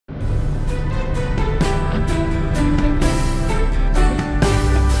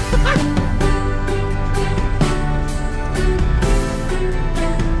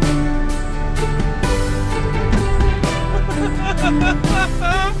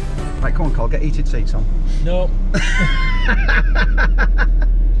Cole, get heated seats on. No.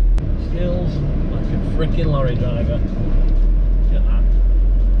 Skills like a freaking lorry driver. Look at that.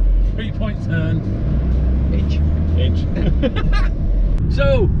 3-point turn. Inch.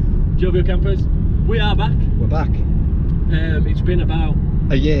 So, Jovial campers, we are back. We're back. It's been about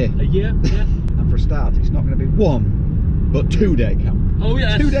a year. Yeah. And for a start, it's not going to be 1, but 2-day camp. Oh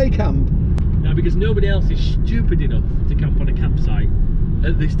yes. 2-day camp. Now, because nobody else is stupid enough to camp on a campsite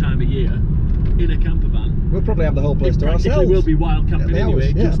at this time of year in a camper van. We'll probably have the whole place to ourselves. It will be wild camping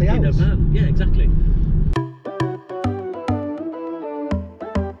anyway, just in a van. Yeah, exactly.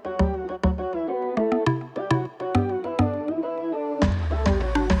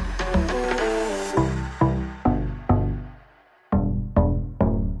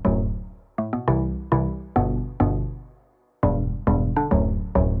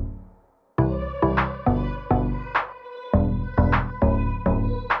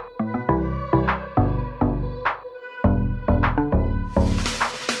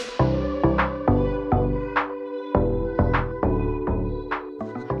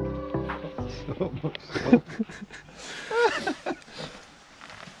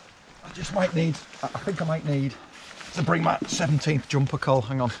 I think I might need to bring my 17th jumper, Cole.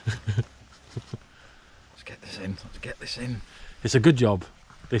 Hang on. Let's get this in. It's a good job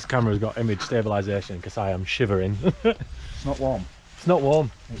this camera's got image stabilisation because I am shivering. It's not warm. It's not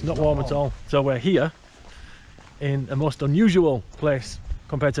warm. It's not warm at all. So we're here in a most unusual place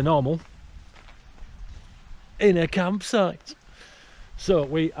compared to normal, in a campsite. So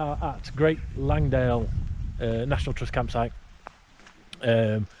we are at Great Langdale National Trust campsite,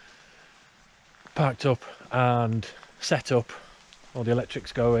 parked up and set up, all the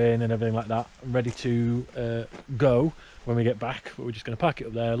electrics go in and everything like that, ready to go when we get back. But we're just going to park it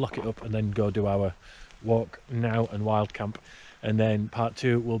up there, lock it up, and then go do our walk now and wild camp. And then part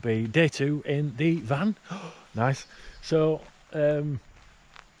 2 will be day 2 in the van. Nice. So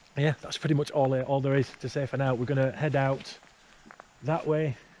yeah, that's pretty much all there is to say for now. We're going to head out that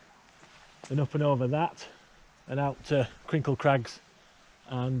way and up and over that and out to Crinkle Crags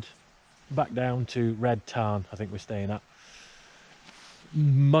and back down to Red Tarn. I think we're staying at.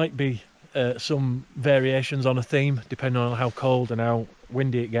 Might be some variations on a theme depending on how cold and how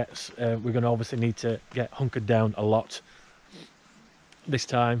windy it gets. We're going to obviously need to get hunkered down a lot this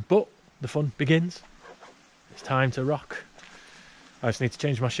time, but the fun begins. It's time to rock. I just need to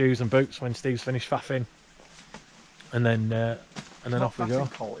change my shoes and boots when Steve's finished faffing, and then off we go.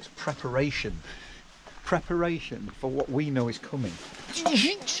 Cole, it's preparation for what we know is coming.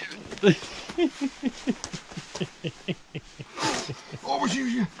 Always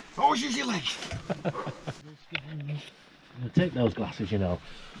use your leg. Take those glasses, you know.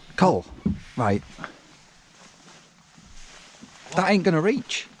 Cole, right. What? That ain't gonna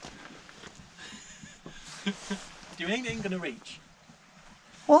reach. Do you think it ain't gonna reach?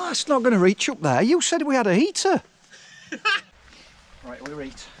 Well, that's not gonna reach up there. You said we had a heater. Right, we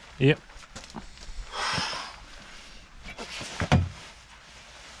reach. Yep.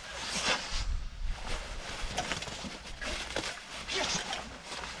 Yes.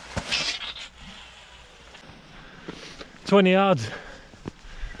 20 yards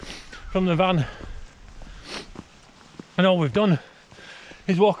from the van, and all we've done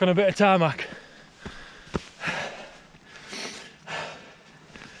is walk on a bit of tarmac.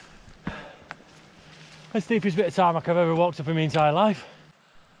 That's the steepest bit of tarmac I've ever walked up in my entire life.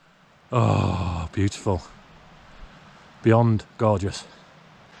 Oh, beautiful. Beyond gorgeous.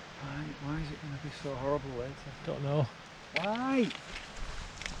 Why is it going to be so horrible later? Don't know. Why?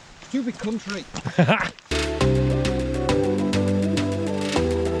 Stupid country.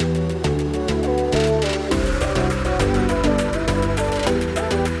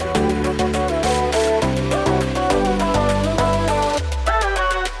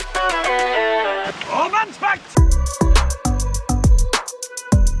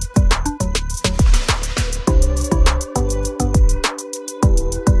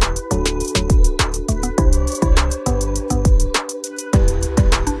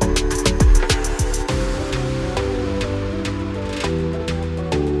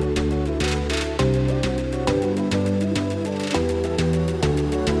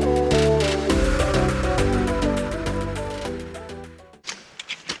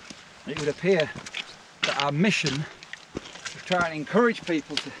 It would appear that our mission of trying to encourage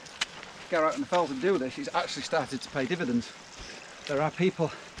people to get out in the fells and do this is actually started to pay dividends. There are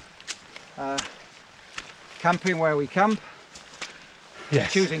people camping where we camp,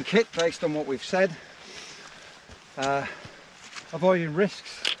 yes, choosing kit based on what we've said, avoiding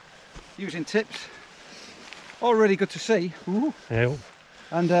risks, using tips. All really good to see. Ooh. Yeah.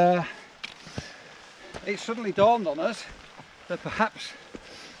 And it suddenly dawned on us that perhaps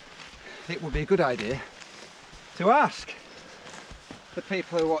it would be a good idea to ask the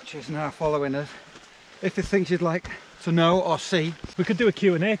people who watch us and are following us if there's things you'd like to know or see. We could do a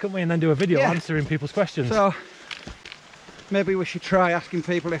Q&A, couldn't we, and then do a video Yeah. answering people's questions. So maybe we should try asking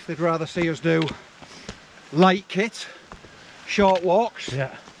people if they'd rather see us do light kit, short walks,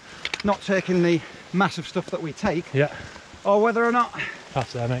 yeah, not taking the massive stuff that we take, yeah, or whether or not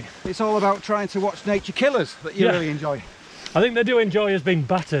that's there, mate. it's all about trying to watch nature killers that you Yeah. really enjoy. I think they do enjoy us being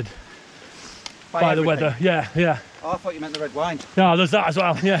battered by the everything. weather. Yeah, yeah. Oh, I thought you meant the red wine. No, there's that as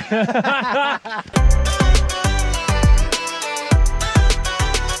well. Yeah.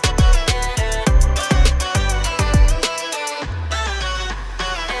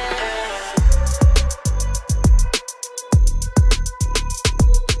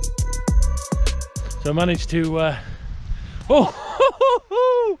 So I managed to.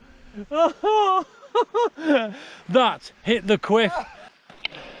 That hit the quiff.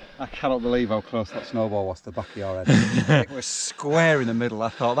 I cannot believe how close that snowball was to the back of your head. It was square in the middle. I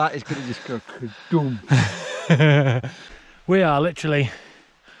thought that is going to just go kadoom. We are literally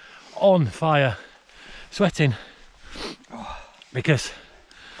on fire, sweating, because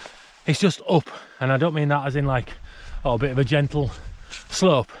it's just up, and I don't mean that as in like, oh, a bit of a gentle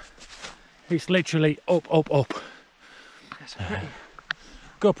slope. It's literally up, up, up.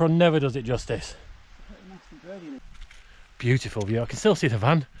 GoPro never does it justice. Beautiful view. I can still see the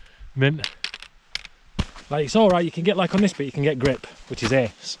van. Mint. Like, it's all right. You can get, like on this bit, you can get grip, which is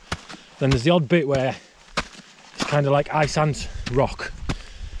ace. Then there's the odd bit where it's kind of like ice and rock,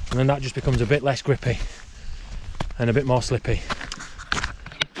 and then that just becomes a bit less grippy and a bit more slippy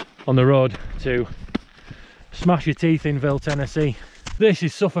on the road to smash your teeth in Ville, Tennessee. This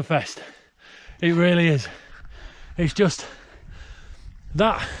is Sufferfest. It really is. It's just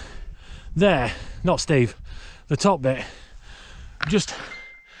that there, not Steve, the top bit, just,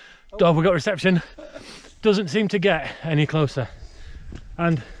 oh, we got reception, doesn't seem to get any closer.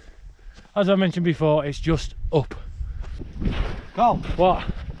 And as I mentioned before, it's just up. Carl, What?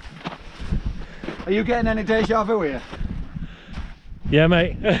 are you getting any deja vu here? Yeah,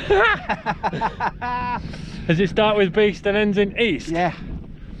 mate. Does it start with beast and ends in east? Yeah.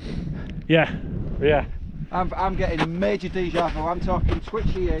 Yeah, yeah. I'm getting a major deja vu. I'm talking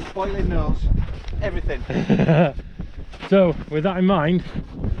twitchy ears, boiling nose, everything. So, with that in mind,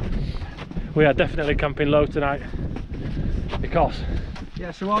 we are definitely camping low tonight, because...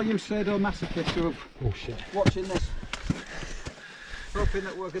 Yeah, so all you sadomasochists who are Oh shit. watching this, hoping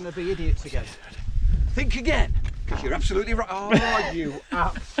that we're going to be idiots again, think again, because you're absolutely right. Oh, you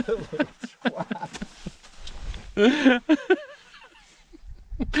absolute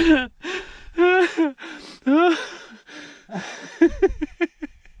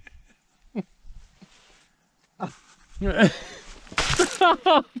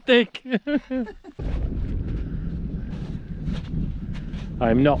Dick.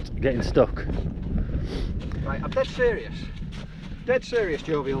 I'm not getting stuck. Right, I'm dead serious. Dead serious,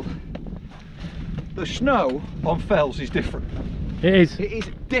 Jovial. The snow on fells is different. It is. It is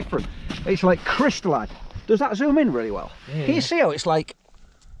different. It's like crystalline. Does that zoom in really well? Yeah. Can you see how it's like,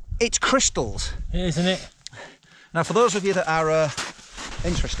 it's crystals? It is, isn't it? Now, for those of you that are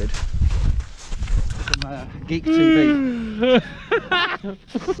interested, from Geek TV.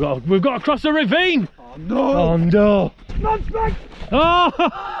 Well, we've got to cross a ravine. Oh no! Oh no! Non-spec! Oh,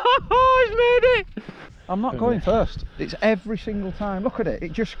 he's made it! I'm not going first. It's every single time. Look at it.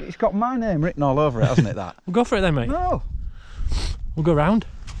 It's got my name written all over it, hasn't it? That. We'll go for it then, mate. No. We'll go round.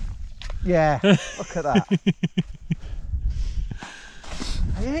 Yeah. Look at that.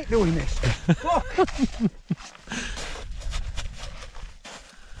 I hate doing this. Look.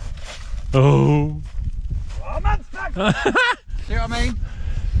 Oh. Oh, man, snag. See what I mean?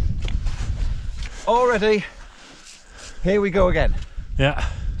 Already. Here we go again. Yeah.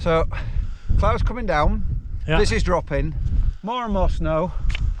 So, clouds coming down. Yeah. This is dropping. More and more snow.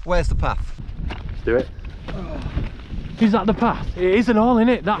 Where's the path? Let's do it. Is that the path? It isn't all in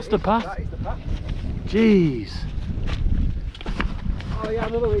it. That's the path. That is the path. Jeez. Oh yeah,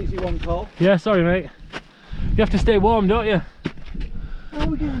 another easy one, Paul. Yeah, sorry, mate. You have to stay warm, don't you? How are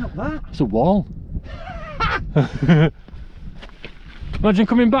we getting up that? It's a wall. Imagine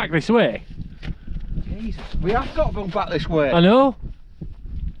coming back this way. Jesus. We have got to go back this way. I know.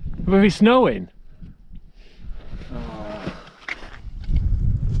 But it's snowing.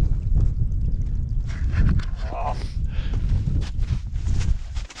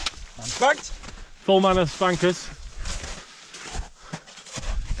 Spanked. Full man of spankers.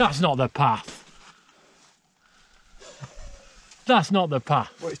 That's not the path. That's not the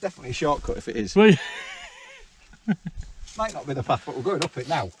path. Well, it's definitely a shortcut if it is. Well, Might not be the path, but we're going up it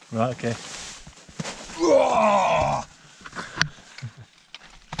now. right, okay.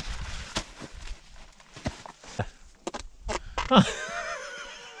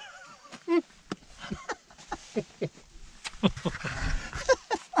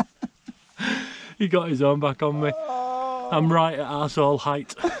 He got his own back on me. I'm right at arsehole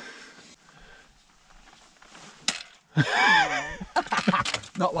height.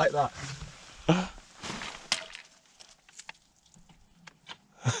 Not like that.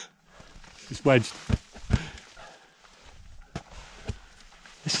 It's wedged.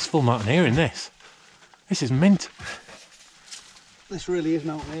 This is full mountaineering, this. This is mint. This really is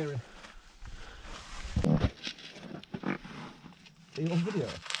mountaineering. Are you on video?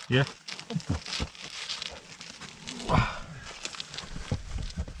 Yeah.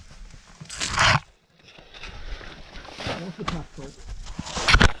 What's the path called?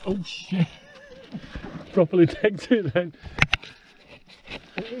 Oh shit. Properly decked it then.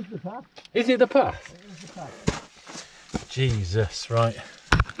 It is the path. Is it the path? It is the path. Jesus, right.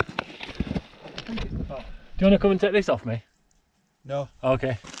 I think it's the path. Do you want to come and take this off me? No.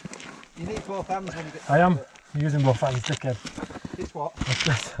 Okay. You need both hands when you get I am using both hands, dickhead. It's what?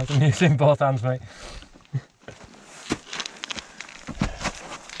 I'm using both hands, mate.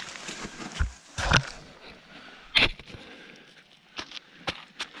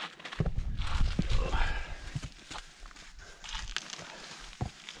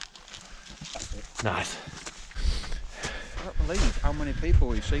 Nice. I don't believe how many people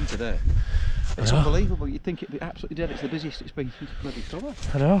we've seen today. It's unbelievable. You'd think it'd be absolutely dead. It's the busiest it's been since bloody summer.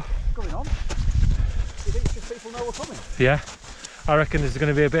 I know. What's going on? You think it's just people know we're coming? Yeah. I reckon there's going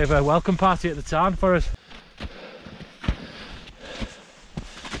to be a bit of a welcome party at the tarn for us.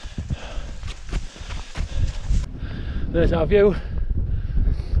 There's our view.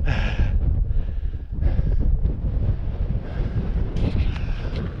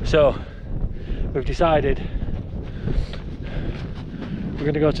 So, we've decided we're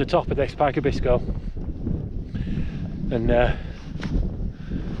going to go to the top of this Pike Bisco, and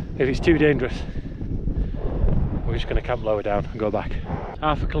if it's too dangerous, we're just going to camp lower down and go back.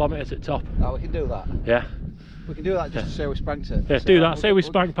 Half a kilometre to the top. Oh, we can do that. Yeah. We can do that just to say we spanked it. Yeah, do that. Say we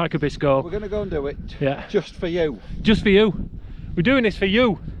spanked Pike Bisco. We're going to go and do it. Yeah. Just for you. Just for you. We're doing this for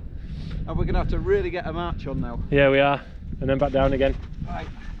you. And we're going to have to really get a march on now. Yeah, we are. And then back down again. Right.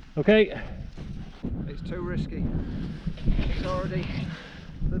 Okay. It's too risky. It's already...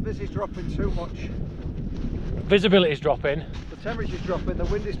 The visi's dropping too much. Visibility's dropping. The temperature's dropping, the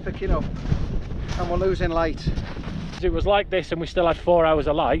wind is picking up. And we're losing light. If it was like this and we still had 4 hours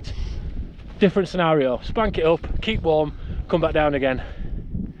of light, different scenario. Spank it up, keep warm, come back down again.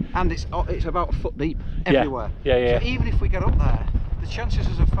 And it's about a foot deep everywhere. Yeah, yeah, yeah. So even if we get up there, the chances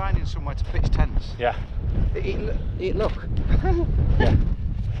of finding somewhere to pitch tents. Yeah. Look. Yeah.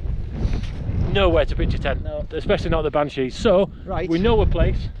 Nowhere to pitch a tent, no. Especially not the Banshees. So, right. We know a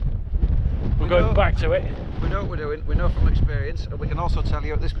place. We're going back to it. We know what we're doing, we know from experience, and we can also tell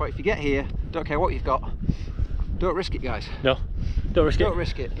you at this point, if you get here, don't care what you've got, don't risk it, guys. No, don't risk it. Don't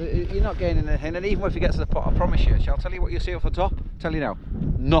risk it. You're not gaining anything, and even if you get to the pot, I promise you, shall I tell you what you see off the top? Tell you now,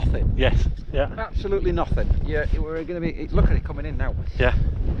 nothing. Yes, yeah. Absolutely nothing. Yeah, we're going to be, look at it coming in now. Yeah.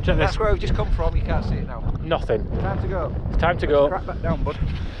 Check That's this. where we've just come from, you can't see it now. Nothing. Time to go. It's time to go. Crack back down, bud.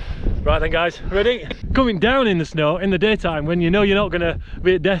 Right then, guys, ready? Coming down in the snow in the daytime when you know you're not going to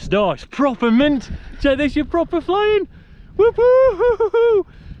be at death's door. It's proper mint. Check this, you're proper flying. Whoop whoop.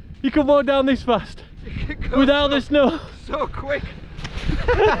 You can walk down this fast without the snow. So quick.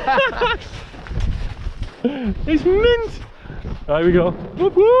 It's mint. Right, we go.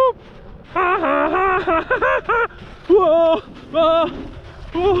 Whoop whoop. Whoa. Whoa.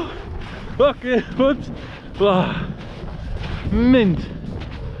 Whoa. Okay, whoops. Whoa. Mint.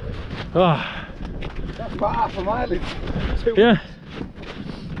 Oh. That's about half a mileage. Yeah.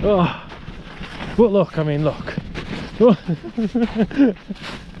 Oh. But look, I mean, look.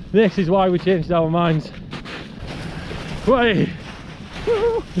 This is why we changed our minds. Wait.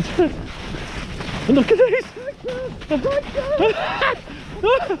 Look at this.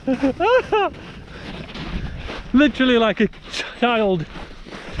 Literally like a child.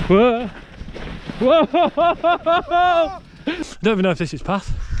 Whoa. Whoa. Don't even know if this is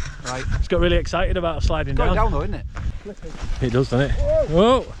path. Right. Just got really excited about sliding Going down. down though, isn't it? It does, doesn't it?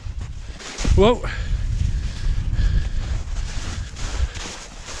 Whoa! Whoa!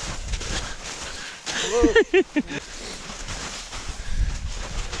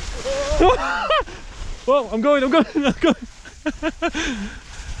 Whoa! I'm going!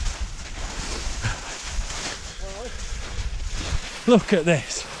 Look at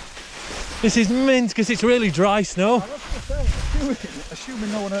this. This is mint because it's really dry snow. I was going to say,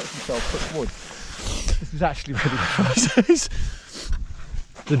 assuming no one hurts himself, touch wood. This is actually really dry.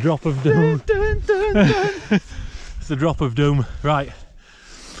 The drop of doom. Dun, dun, dun, dun. It's the drop of doom. Right.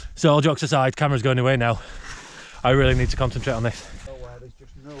 So all jokes aside, camera's going away now. I really need to concentrate on this. Nowhere, there's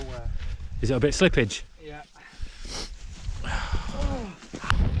just nowhere. Is it a bit slippage? Yeah.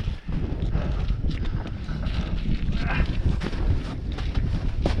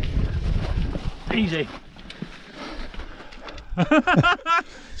 Easy. I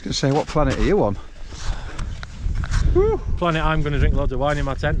was going to say, what planet are you on? Woo. Planet I'm going to drink loads of wine in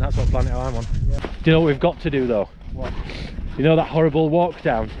my tent. That's what planet I'm on. Yeah. Do you know what we've got to do though? What? You know that horrible walk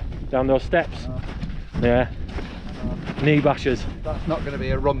down those steps? Yeah. Knee bashers. That's not going to be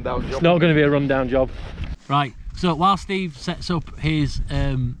a rundown job. It's not going to be a rundown job. Right, so while Steve sets up his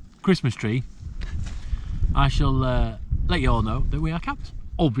Christmas tree, I shall let you all know that we are camped,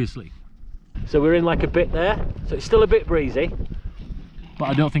 obviously. So we're in like a bit there, so it's still a bit breezy, but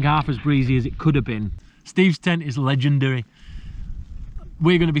I don't think half as breezy as it could have been. Steve's tent is legendary.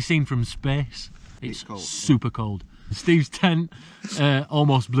 We're going to be seen from space. It's cold, super cold. Steve's tent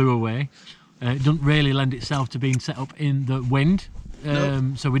almost blew away. It doesn't really lend itself to being set up in the wind,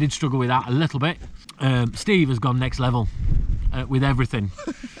 nope. So we did struggle with that a little bit. Steve has gone next level with everything.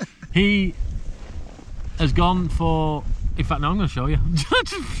 He has gone for, in fact, no, I'm going to show you.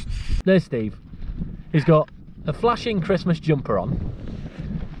 There's Steve. He's got a flashing Christmas jumper on.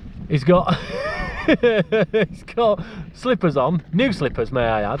 He's got he's got slippers on, new slippers, may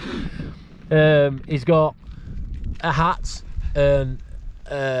I add. He's got a hat and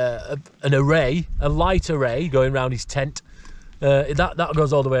an array, a light array going around his tent. That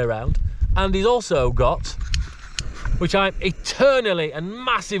goes all the way around. And he's also got, which I'm eternally and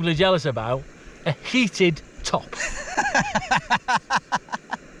massively jealous about, a heated top.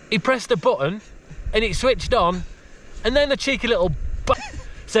 He pressed a button and it switched on, and then the cheeky little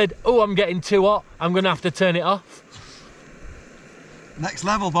said, "Oh, I'm getting too hot, I'm gonna have to turn it off." Next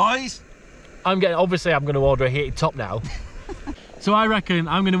level, boys. Obviously I'm gonna order a heated top now. So I reckon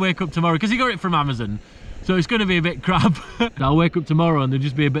I'm gonna wake up tomorrow, because he got it from Amazon, so it's gonna be a bit crap. I'll wake up tomorrow and there'll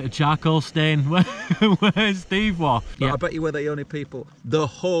just be a bit of charcoal stain where Steve was. Yeah. I bet you we're the only people the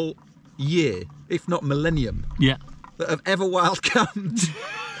whole year, if not millennium, yeah, that have ever wild camped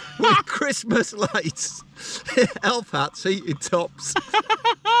with Christmas lights, elf hats, heated tops,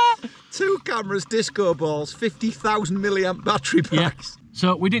 2 cameras, disco balls, 50,000 milliamp battery packs. Yeah.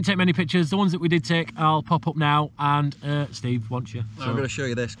 So we didn't take many pictures. The ones that we did take, I'll pop up now, and Steve wants you. So I'm going to show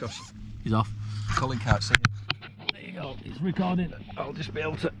you this, gosh. He's off. Colin can't see it. There you go. It's recording. I'll just be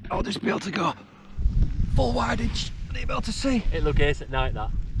able to go full widage and be able to see. It look ace at night, that.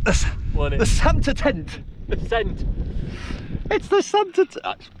 The Santa tent. The scent. It's the Santa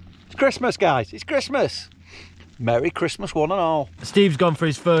tent. It's Christmas, guys. It's Christmas. Merry Christmas, one and all. Steve's gone for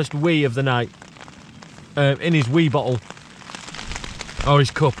his first wee of the night in his wee bottle. Or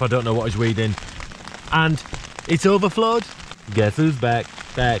his cup, I don't know what he's weed in. And it's overflowed. Guess who's back,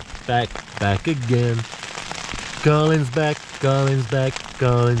 back, back, back again. Colin's back, Colin's back,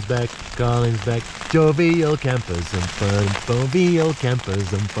 Colin's back, Colin's back. Jovial campers and fun, jovial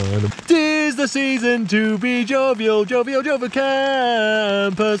campers and fun. 'Tis the season to be jovial, jovial, jovial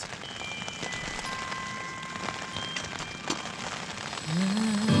campers.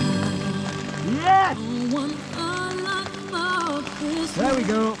 Yes! There we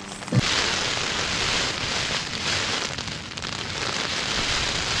go.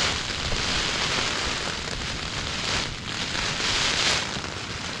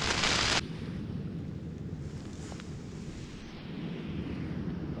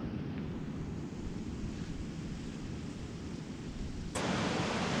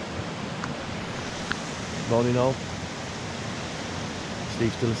 Morning all.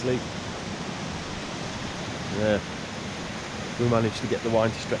 Steve's still asleep. Yeah. We managed to get the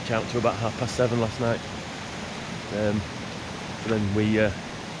wine to stretch out to about 7:30 last night. But then we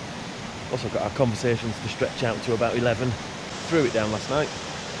also got our conversations to stretch out to about 11. Threw it down last night.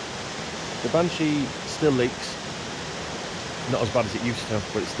 The Banshee still leaks. Not as bad as it used to,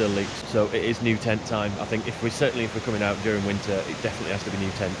 but it still leaks. So it is new tent time. I think if we're coming out during winter, it definitely has to be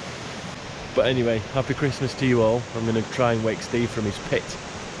new tent. But anyway, happy Christmas to you all. I'm going to try and wake Steve from his pit.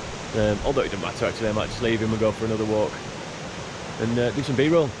 Although it doesn't matter actually, I might just leave him and go for another walk. And do some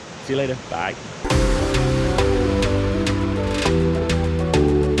B-roll. See you later. Bye.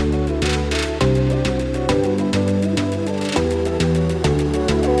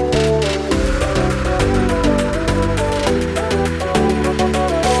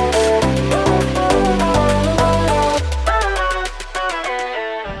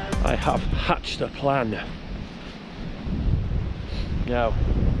 have hatched a plan. Now,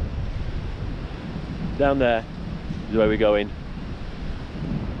 down there is where we're going.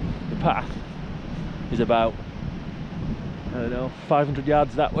 The path is about, I don't know, 500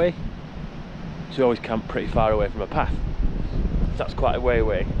 yards that way. So we always camp pretty far away from a path. So that's quite a way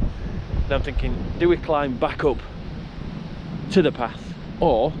away. And I'm thinking, do we climb back up to the path,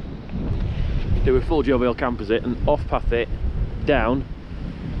 or do a full Jovial camp as it and off path it down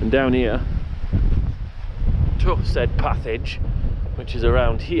and down here to said path edge, which is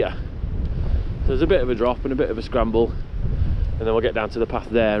around here. So there's a bit of a drop and a bit of a scramble, and then we'll get down to the path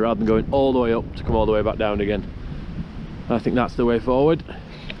there rather than going all the way up to come all the way back down again. I think that's the way forward.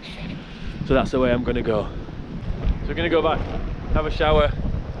 So that's the way I'm going to go. So we're going to go back, have a shower,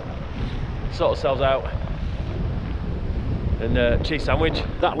 sort ourselves out, and cheese sandwich.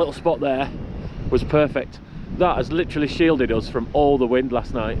 That little spot there was perfect. That has literally shielded us from all the wind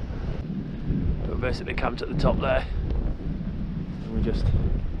last night. We're basically camped at the top there, and we're just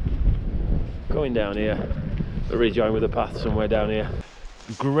going down here. We'll rejoin with the path somewhere down here.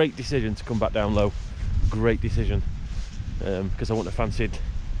 Great decision to come back down low. Great decision, because I wouldn't have fancied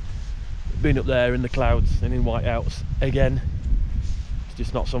being up there in the clouds and in whiteouts again. It's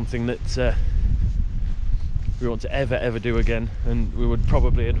just not something that we want to ever do again, and we would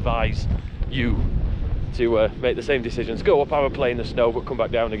probably advise you to make the same decisions. Go up our plane in the snow but come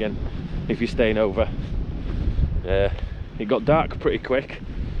back down again if you're staying over. It got dark pretty quick.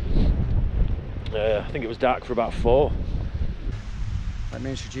 I think it was dark for about 4. Let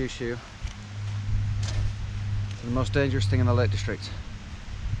me introduce you to the most dangerous thing in the Lake District.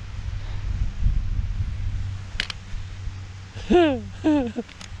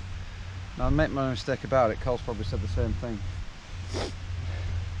 Now, make no mistake about it, Cole's probably said the same thing.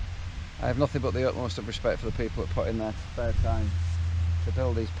 I have nothing but the utmost of respect for the people that put in their spare time to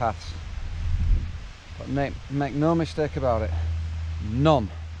build these paths. But make no mistake about it, none.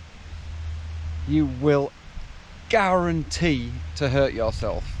 You will guarantee to hurt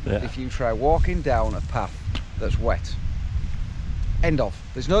yourself if you try walking down a path that's wet. End of.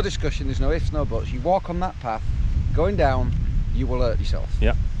 There's no discussion, there's no ifs, no buts. You walk on that path, going down, you will hurt yourself.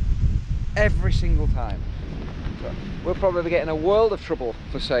 Yeah. Every single time. So we'll probably be getting a world of trouble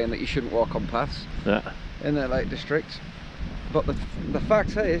for saying that you shouldn't walk on paths in the Lake District. But the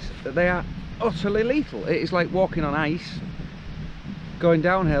fact is that they are utterly lethal. It is like walking on ice, going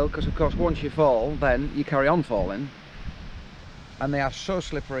downhill, because of course once you fall, then you carry on falling. And they are so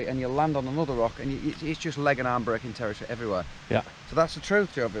slippery, and you land on another rock, and it's just leg and arm breaking territory everywhere. Yeah. So that's the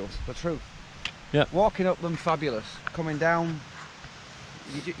truth, Jovials, the truth. Yeah. Walking up them, fabulous. Coming down,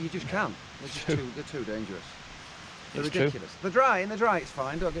 you just can't. They're too dangerous. They're ridiculous. They're dry, in the dry it's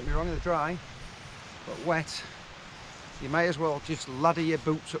fine, don't get me wrong, in the dry. But wet, you may as well just ladder your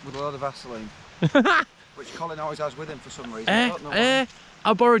boots up with a load of Vaseline. Which Colin always has with him for some reason. I don't know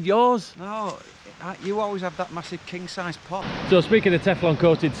I borrowed yours. No, you always have that massive king-size pot. So speaking of Teflon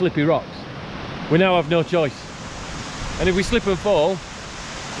coated slippy rocks, we now have no choice. And if we slip and fall,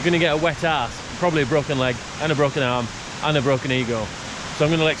 we're going to get a wet ass, probably a broken leg, and a broken arm, and a broken ego. So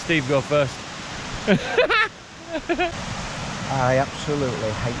I'm going to let Steve go first. I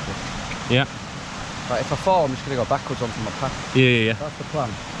absolutely hate this. Yeah. But if I fall, I'm just going to go backwards onto my pack. Yeah. That's the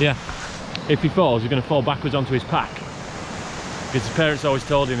plan. Yeah. If he falls, he's going to fall backwards onto his pack. Because his parents always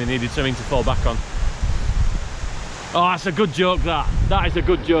told him he needed something to fall back on. Oh, that's a good joke, that. That is a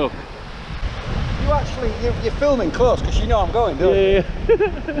good joke. You actually, you're filming close because you know I'm going, don't you?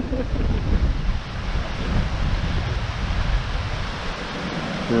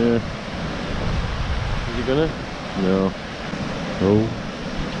 Yeah. Is he gonna? No. No.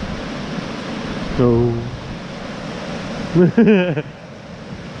 No.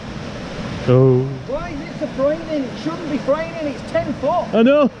 Oh. Why is it so frightening? It shouldn't be frightening, it's 10 foot. I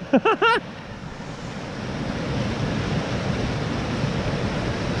know.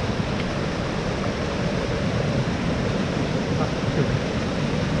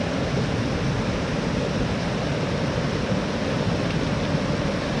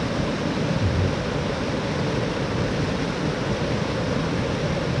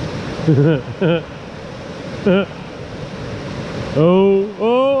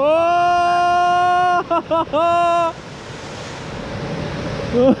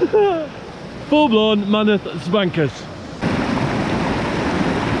 Full-blown mammoth spankers.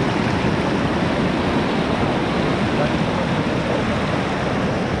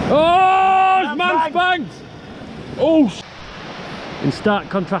 Oh, it's man spanked! Oh! In stark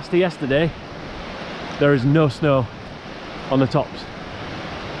contrast to yesterday, there is no snow on the tops.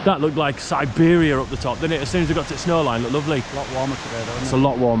 That looked like Siberia up the top, didn't it? As soon as we got to the snow line, it looked lovely. A lot warmer today though, isn't It's a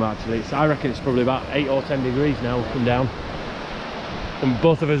lot warmer actually. I reckon it's probably about 8 or 10 degrees now up and down. And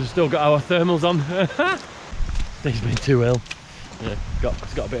both of us have still got our thermals on. Steve's been too ill. Yeah,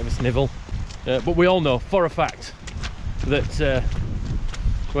 he's got a bit of a snivel. But we all know for a fact that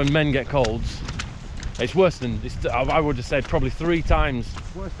when men get colds, it's worse than, I would have said probably 3 times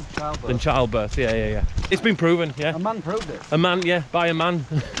Worse than childbirth. than childbirth. Yeah. It's been proven, yeah. A man proved it. A man, yeah, by a man.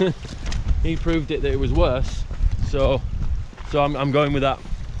 He proved it that it was worse. So I'm going with that.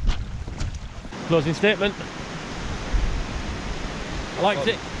 Closing statement. I liked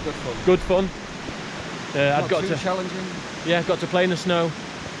it. Good fun. Good fun. I've got to challenging. Yeah, got to play in the snow.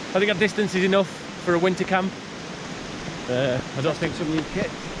 I think our distance is enough for a winter camp. I don't think some new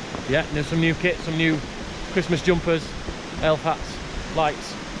kit. Yeah, there's some new kit, some new Christmas jumpers, elf hats,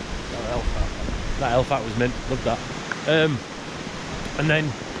 lights. Oh, elf hat. That elf hat was mint, loved that. And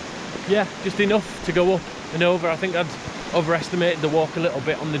then, yeah, just enough to go up and over. I think I'd overestimated the walk a little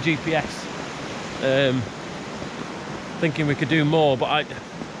bit on the GPS. Thinking we could do more, but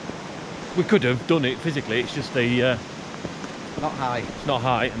we could have done it physically. It's just the Not high. it's not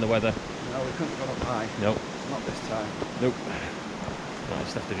high and the weather. No, we couldn't go up high. Nope. Not this time. Nope. I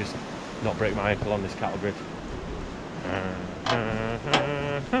just have to just not break my ankle on this cattle grid.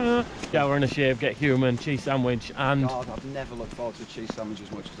 Yeah, we're in a shave, get human, cheese sandwich, and God, I've never looked forward to a cheese sandwich as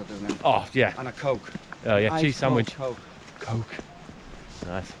much as I do now. oh yeah, And a Coke. oh yeah, cheese Ice sandwich, Coke. Coke.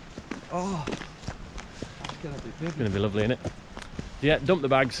 Nice. Oh, that's gonna be big. It's gonna be lovely, innit? Yeah, dump the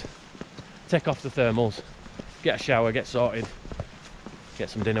bags, take off the thermals, get a shower, get sorted, get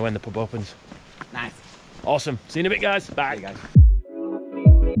some dinner when the pub opens. Nice. Awesome. See you in a bit, guys. Bye. Hey, guys.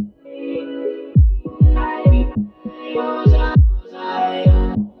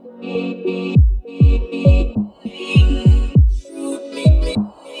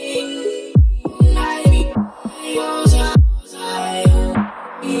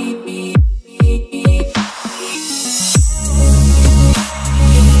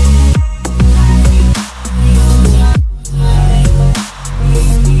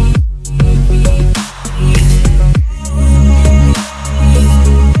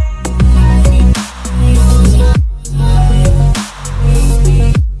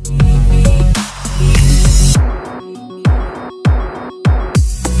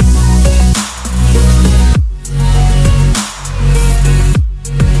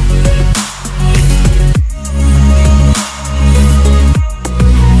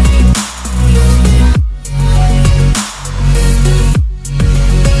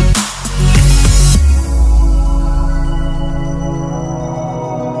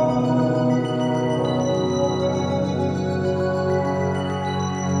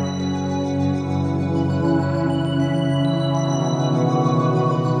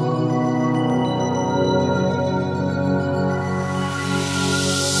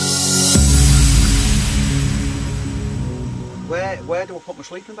 Where do I put my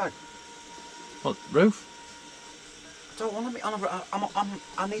sleeping bag? What, roof? I don't want to be on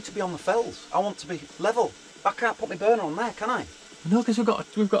I need to be on the fells. I want to be level. I can't put my burner on there, can I? No, because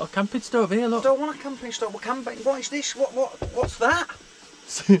we've got a camping stove here. I Look. don't want a camping stove. What is this? What's that?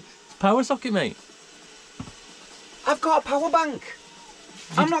 Power socket, mate. I've got a power bank.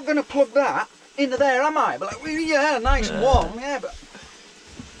 I'm not going to plug that into there, am I? But like, well, yeah, nice and warm, yeah, but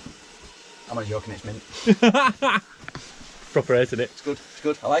I'm only joking. It's mint. Proper air, isn't it? It's good. It's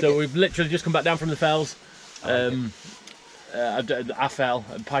good. I like it. So we've literally just come back down from the fells. I fell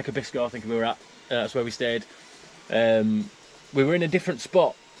at Piker Bisco, I think we were at. That's where we stayed. We were in a different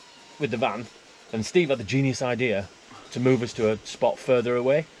spot with the van, and Steve had the genius idea to move us to a spot further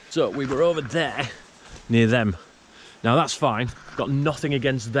away. So we were over there, near them. Now that's fine, got nothing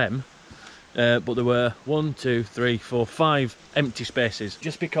against them, but there were 1, 2, 3, 4, 5 empty spaces.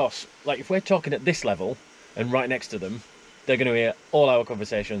 Just because, like, if we're talking at this level and right next to them, they're going to hear all our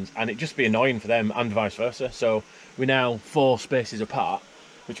conversations, and it'd just be annoying for them and vice versa. So we're now 4 spaces apart,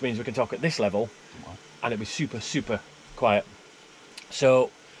 which means we can talk at this level, and it'd be super, super quiet. So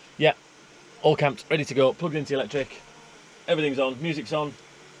yeah, all camped, ready to go, plugged into the electric, everything's on, music's on,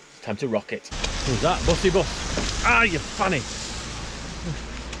 it's time to rock it. Who's that? Bussy bus. Ah, you fanny.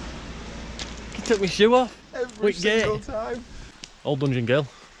 You took my shoe off. Every single time. Old Dungeon Girl.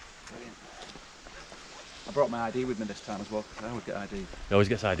 Brilliant. I brought my ID with me this time as well, because I would get ID. He always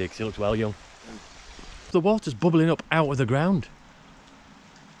gets ID because he looks well young. The water's bubbling up out of the ground.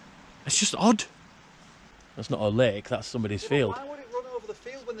 It's just odd. That's not a lake, that's somebody's field. Why would it run over the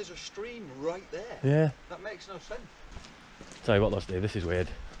field when there's a stream right there? Yeah. That makes no sense. Tell you what, though, Steve, this is weird.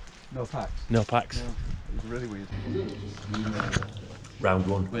 No packs. No packs. No, it's really weird. round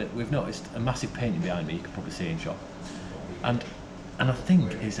one. We've noticed a massive painting behind me, you can probably see in shot. And I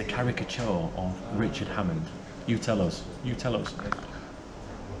think it's a caricature of Richard Hammond. You tell us. You tell us.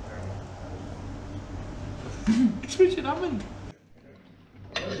 It's Richard Hammond.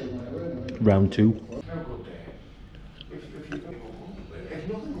 Round two.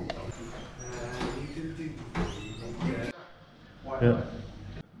 Yeah.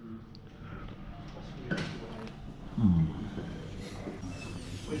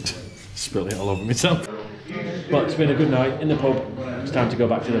 Spilled it all over myself. But it's been a good night in the pub. It's time to go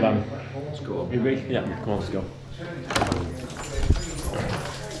back to the van. Let's go. You agree? Yeah, come on, let's go.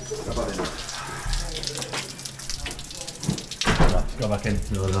 Let's go back in.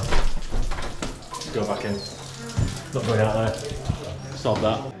 No. Let's go back in. Not going out there. Stop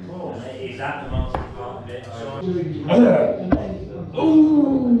that. Is that the most important bit?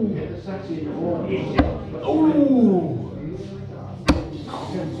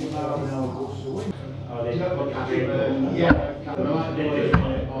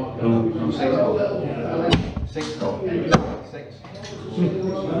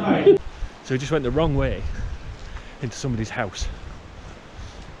 So we just went the wrong way into somebody's house.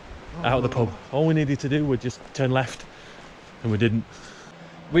 Out of the pub. All we needed to do was just turn left, and we didn't.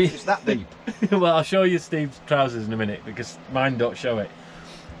 It's that deep. Well, I'll show you Steve's trousers in a minute because mine don't show it.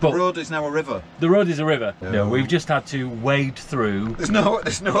 But The road is now a river. the road is a river. Yeah. No, we've just had to wade through. There's no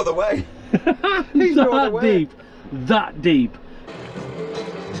other way. There's no other That way. deep. That deep.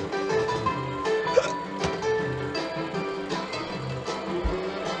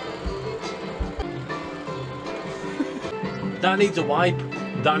 That needs a wipe.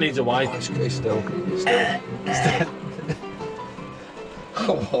 That needs a wipe. Oh, it's still.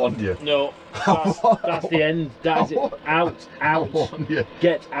 I warned you. No, that's the end. That's it. Out, out. warned you.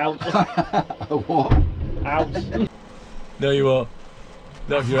 Get out. Out. No, you won't.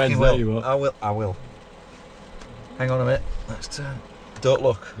 Not if your ends there, you won't. I will. Hang on a minute. Let's turn. Don't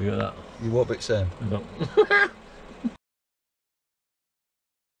look. You got that? You won't be the same. No.